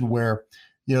situation where,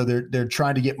 they're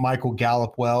trying to get Michael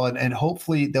Gallup well, and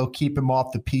hopefully they'll keep him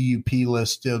off the PUP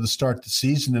list to start the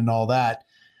season and all that.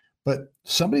 But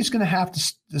somebody's going to have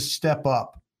to step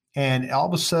up. And all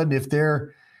of a sudden, if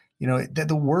they're,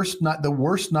 the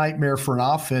worst nightmare for an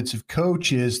offensive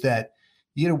coach is that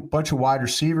you get a bunch of wide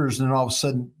receivers and then all of a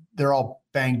sudden they're all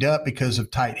banged up because of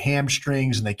tight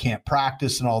hamstrings and they can't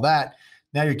practice and all that.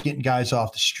 Now you're getting guys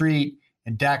off the street,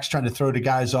 and Dak's trying to throw to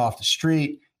guys off the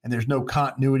street, and there's no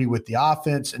continuity with the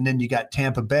offense. And then you got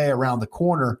Tampa Bay around the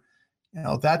corner.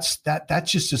 That's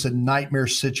just a nightmare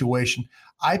situation.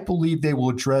 I believe they will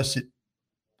address it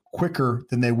quicker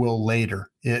than they will later,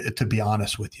 to be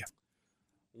honest with you.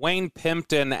 Wayne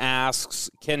Pimpton asks,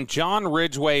 can John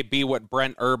Ridgeway be what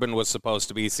Brent Urban was supposed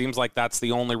to be? Seems like that's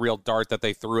the only real dart that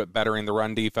they threw at bettering the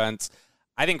run defense.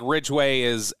 I think Ridgeway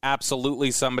is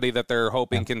absolutely somebody that they're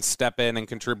hoping can step in and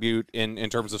contribute in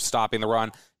terms of stopping the run.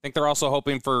 I think they're also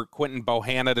hoping for Quinton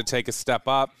Bohanna to take a step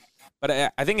up.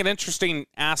 But I think an interesting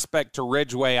aspect to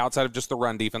Ridgeway outside of just the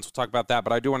run defense, we'll talk about that,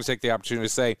 but I do want to take the opportunity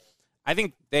to say, I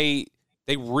think they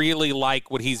really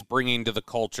like what he's bringing to the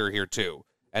culture here too,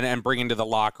 and bringing to the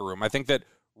locker room. I think that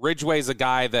Ridgeway's a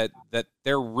guy that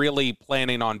they're really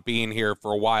planning on being here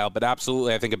for a while, but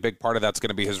absolutely I think a big part of that's going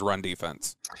to be his run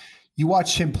defense. You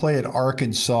watched him play at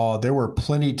Arkansas. There were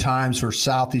plenty times where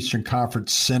Southeastern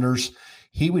Conference centers,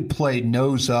 he would play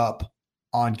nose up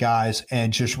on guys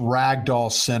and just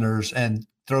ragdoll centers and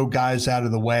throw guys out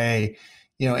of the way.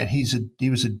 And he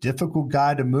was a difficult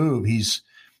guy to move. He's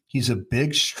a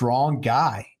big, strong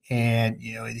guy. And,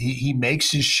 he makes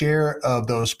his share of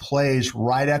those plays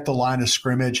right at the line of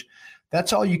scrimmage.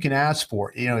 That's all you can ask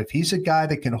for. If he's a guy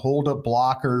that can hold up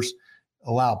blockers,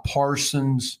 allow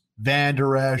Parsons, Van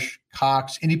Der Esch,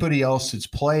 Cox, anybody else that's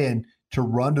playing to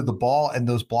run to the ball and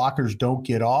those blockers don't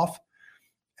get off,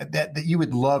 that you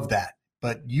would love that.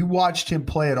 But you watched him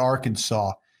play at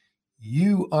Arkansas.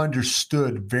 You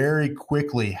understood very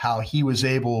quickly how he was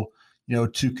able,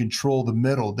 to control the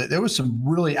middle. There was some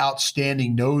really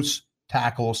outstanding nose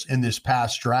tackles in this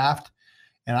past draft.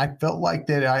 And I felt like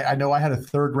that. I know I had a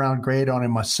 3rd round grade on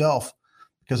him myself,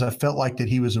 because I felt like that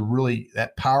he was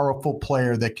that powerful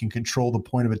player that can control the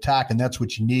point of attack, and that's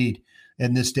what you need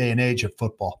in this day and age of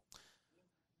football.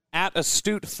 At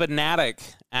Astute Fanatic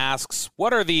asks,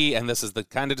 what are and this is the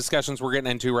kind of discussions we're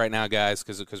getting into right now, guys,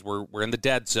 because we're in the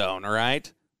dead zone, all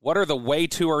right? What are the way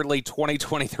too early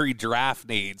 2023 draft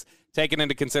needs, taking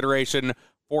into consideration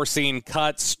foreseen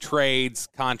cuts, trades,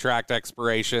 contract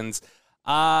expirations?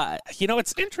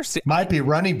 It's interesting. Might be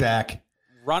running back.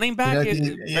 Running back.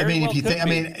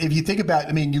 If you think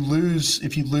about, you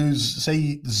lose,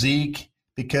 say Zeke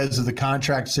because of the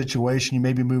contract situation, you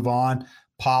maybe move on.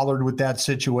 Pollard with that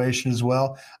situation as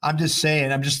well. I'm just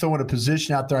saying, I'm just throwing a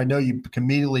position out there. I know you can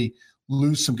immediately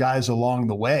lose some guys along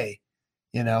the way.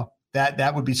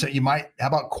 That would be so. You might. How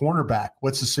about cornerback?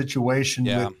 What's the situation?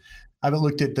 Yeah. I haven't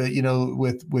looked at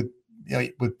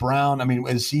with Brown.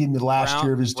 Is he in the last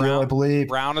year of his deal, I believe?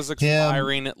 Brown is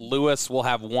expiring. Lewis will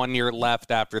have 1 year left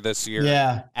after this year.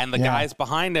 Yeah. And the guys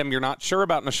behind him, you're not sure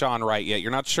about Nashawn Wright yet. You're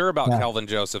not sure about Kelvin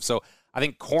Joseph. So I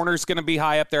think corner's going to be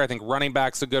high up there. I think running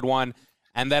back's a good one.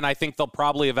 And then I think they'll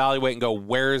probably evaluate and go,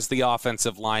 where's the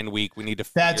offensive line weak? We need to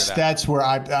figure that out. That's where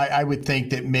I would think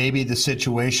that maybe the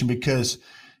situation, because,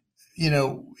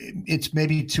 it's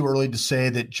maybe too early to say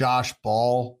that Josh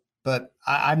Ball, but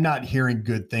I'm not hearing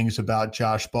good things about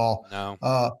Josh Ball. No.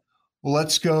 Well,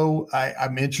 let's go.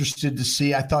 I'm interested to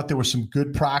see. I thought there were some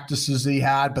good practices that he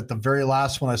had, but the very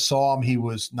last one I saw him, he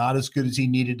was not as good as he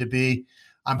needed to be.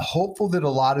 I'm hopeful that a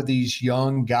lot of these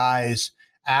young guys,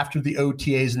 after the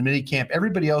OTAs and the minicamp,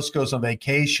 everybody else goes on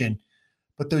vacation,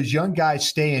 but those young guys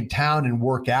stay in town and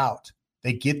work out.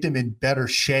 They get them in better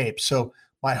shape. So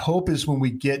my hope is when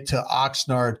we get to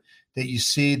Oxnard that you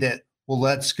see that, well,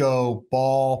 let's go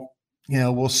ball,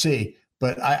 we'll see.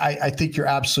 But I think you're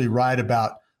absolutely right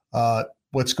about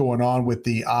what's going on with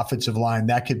the offensive line.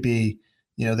 That could be,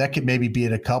 that could maybe be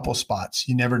at a couple spots.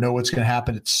 You never know what's going to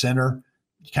happen at center.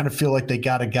 You kind of feel like they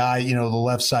got a guy, the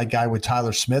left side guy with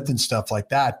Tyler Smith and stuff like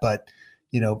that. But,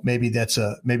 maybe that's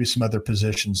maybe some other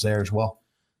positions there as well.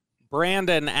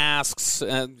 Brandon asks,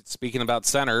 speaking about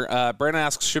center, Brandon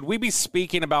asks, should we be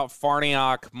speaking about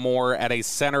Farniok more at a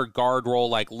center guard role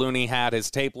like Looney had?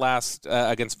 His tape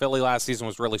against Philly last season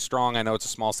was really strong. I know it's a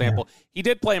small sample. Yeah. He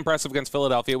did play impressive against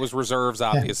Philadelphia. It was reserves,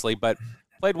 obviously, but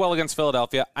played well against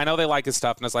Philadelphia. I know they like his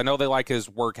toughness. I know they like his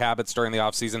work habits during the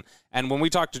offseason. And when we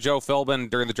talked to Joe Philbin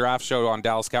during the draft show on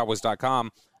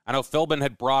DallasCowboys.com, I know Philbin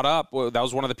had brought up, that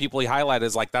was one of the people he highlighted,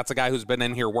 is like, that's a guy who's been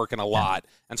in here working a lot.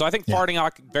 And so I think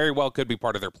Farniok very well could be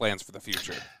part of their plans for the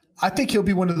future. I think he'll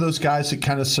be one of those guys that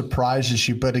kind of surprises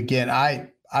you. But again, I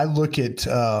look at,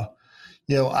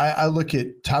 I look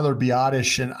at Tyler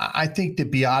Biadasz, and I think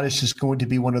that Biadasz is going to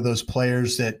be one of those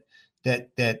players that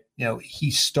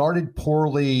he started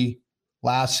poorly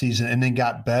last season and then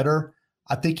got better.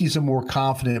 I think he's a more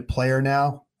confident player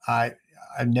now. I'm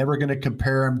never going to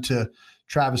compare him to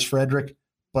Travis Frederick,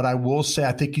 but I will say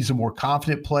I think he's a more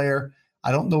confident player.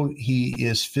 I don't know he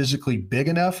is physically big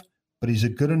enough, but he's a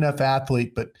good enough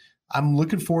athlete. But I'm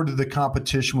looking forward to the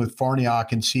competition with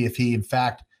Farniok and see if he, in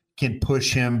fact, can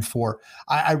push him for –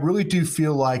 I really do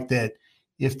feel like that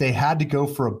if they had to go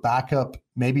for a backup,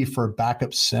 maybe for a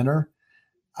backup center,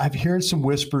 I've heard some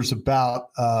whispers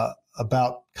about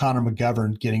Connor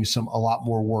McGovern getting a lot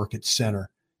more work at center.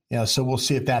 So we'll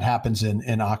see if that happens in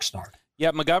Oxnard. Yeah,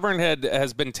 McGovern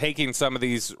has been taking some of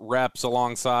these reps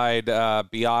alongside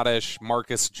Biadasz,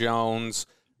 Marcus Jones,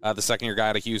 the second-year guy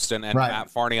out of Houston, and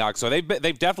Matt Farniok. So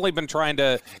they've definitely been trying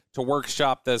to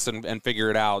workshop this and figure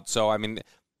it out. So, I mean,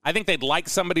 I think they'd like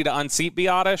somebody to unseat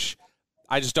Biadasz.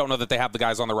 I just don't know that they have the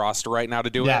guys on the roster right now to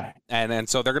do it. And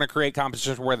so they're going to create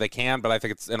competition where they can, but I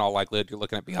think it's in all likelihood you're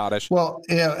looking at Biadasz. Well,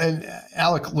 and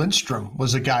Alec Lindstrom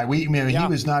was a guy. He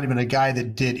was not even a guy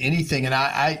that did anything. And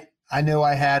I know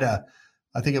I had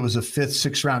I think it was a 5th,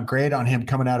 6th round grade on him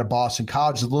coming out of Boston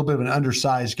College. A little bit of an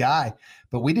undersized guy,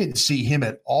 but we didn't see him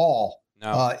at all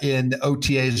in the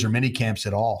OTAs or mini camps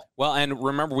at all. Well, and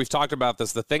remember, we've talked about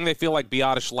this. The thing they feel like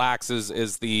Biadasz lacks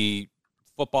is the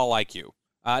football IQ.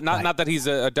 Not that he's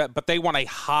but they want a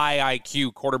high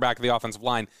IQ quarterback of the offensive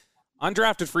line.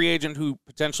 Undrafted free agent who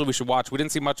potentially we should watch. We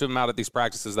didn't see much of him out at these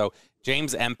practices, though.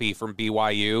 James Empey from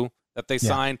BYU that they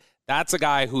signed. That's a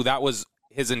guy who that was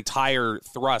his entire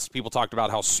thrust. People talked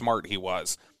about how smart he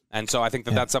was. And so I think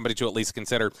that's somebody to at least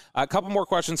consider. A couple more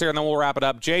questions here, and then we'll wrap it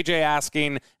up. JJ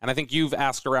asking, and I think you've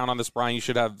asked around on this, Brian. You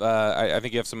should have, I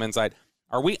think you have some insight.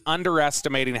 Are we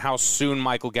underestimating how soon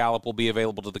Michael Gallup will be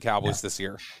available to the Cowboys this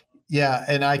year? Yeah,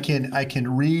 and I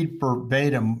can read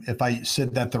verbatim if I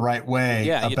said that the right way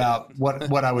about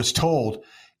what I was told.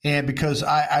 And because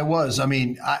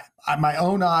my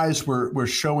own eyes were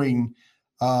showing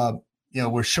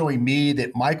were showing me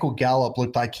that Michael Gallup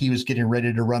looked like he was getting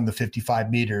ready to run the 55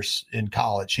 meters in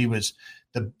college. He was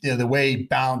the way he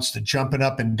bounced, the jumping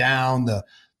up and down, the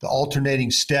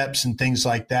alternating steps and things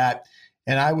like that.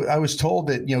 And I was told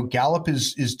that, Gallup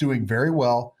is doing very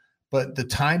well, but the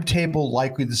timetable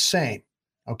likely the same.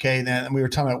 Okay. Then we were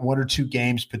talking about 1 or 2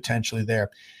 games potentially there.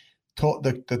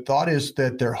 The thought is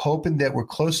that they're hoping that we're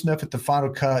close enough at the final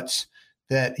cuts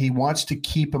that he wants to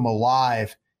keep him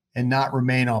alive and not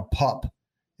remain on PUP.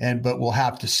 But we'll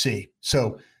have to see.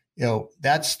 So,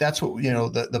 that's what,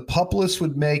 the PUP list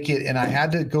would make it. And I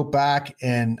had to go back,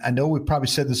 and I know we probably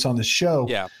said this on the show.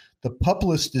 Yeah. The PUP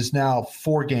list is now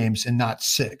 4 games and not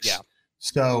 6. Yeah.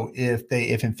 So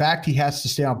if in fact he has to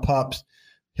stay on PUPs,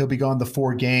 he'll be gone the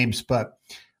 4 games. But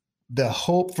the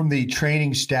hope from the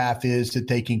training staff is that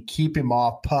they can keep him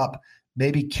off PUP,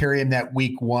 maybe carry him that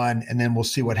week 1, and then we'll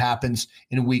see what happens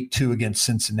in week 2 against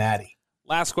Cincinnati.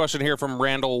 Last question here from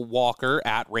Randall Walker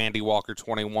at Randy Walker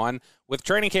 21. With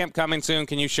training camp coming soon,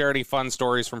 can you share any fun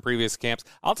stories from previous camps?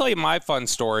 I'll tell you my fun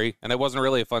story, and it wasn't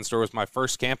really a fun story. It was my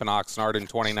first camp in Oxnard in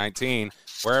 2019,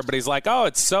 where everybody's like, oh,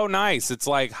 it's so nice. It's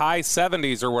like high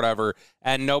 70s or whatever,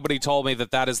 and nobody told me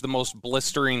that is the most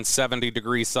blistering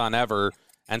 70-degree sun ever.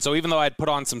 And so even though I'd put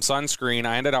on some sunscreen,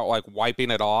 I ended up like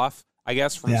wiping it off, I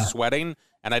guess, from sweating,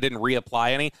 and I didn't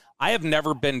reapply any. I have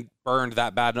never been burned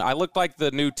that bad. I looked like the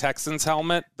new Texans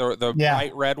helmet, the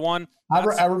bright red one.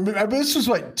 I remember this was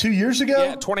 2 years ago.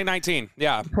 Yeah, 2019.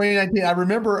 Yeah, 2019. I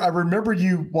remember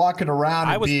you walking around.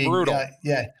 I was brutal.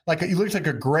 Like you looked like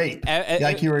a grape.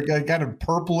 Like you were kind of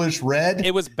purplish red.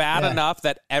 It was bad enough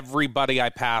that everybody I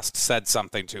passed said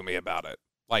something to me about it.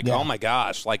 Like, oh my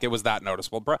gosh, like it was that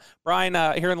noticeable. Brian,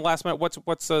 here in the last minute,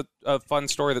 what's a fun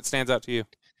story that stands out to you?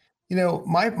 You know,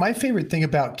 my favorite thing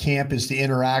about camp is the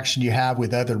interaction you have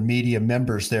with other media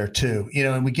members there too. You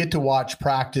know, and we get to watch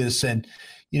practice, and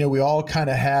you know, we all kind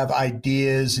of have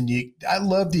ideas, and I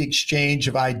love the exchange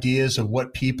of ideas of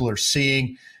what people are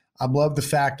seeing. I love the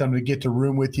fact I'm going to get to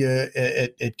room with you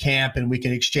at camp, and we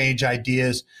can exchange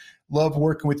ideas. Love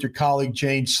working with your colleague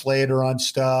Jane Slater on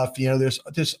stuff. You know,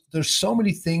 there's so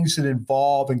many things that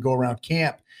involve and go around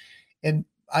camp, and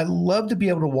I love to be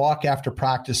able to walk after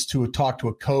practice to talk to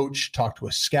a coach, talk to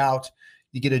a scout.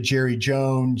 You get a Jerry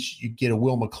Jones, you get a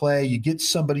Will McClay, you get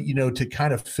somebody, you know, to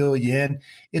kind of fill you in.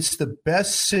 It's the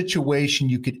best situation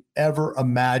you could ever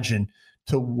imagine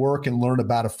to work and learn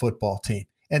about a football team.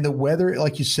 And the weather,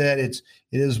 like you said, it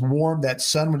is warm. That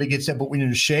sun when it gets up, but when you're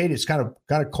in the shade, it's kind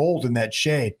of cold in that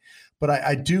shade. But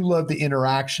I do love the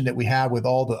interaction that we have with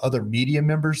all the other media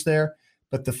members there.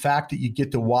 But the fact that you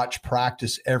get to watch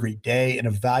practice every day and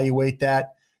evaluate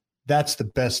that's the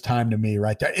best time to me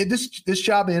right there. This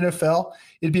job in the NFL,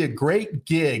 it'd be a great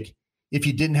gig if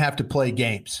you didn't have to play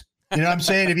games. You know what I'm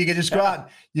saying? If you could just go out,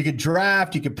 you could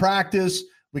draft, you could practice,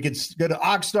 we could go to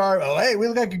Oxstar. Oh, hey, we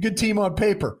look like a good team on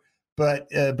paper.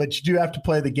 But you do have to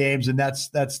play the games, and that's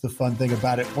the fun thing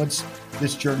about it. Once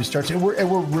this journey starts, and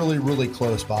we're really, really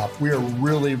close, Bob. We are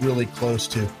really, really close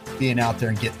to being out there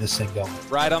and getting this thing going.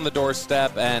 Right on the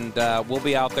doorstep, and we'll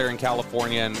be out there in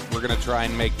California, and we're going to try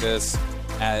and make this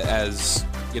as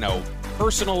you know,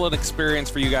 personal an experience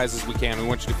for you guys as we can. We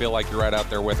want you to feel like you're right out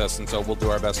there with us, and so we'll do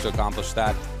our best to accomplish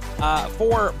that.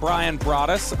 For Brian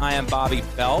Broaddus, I am Bobby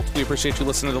Belt. We appreciate you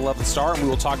listening to Love the Star, and we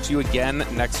will talk to you again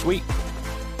next week.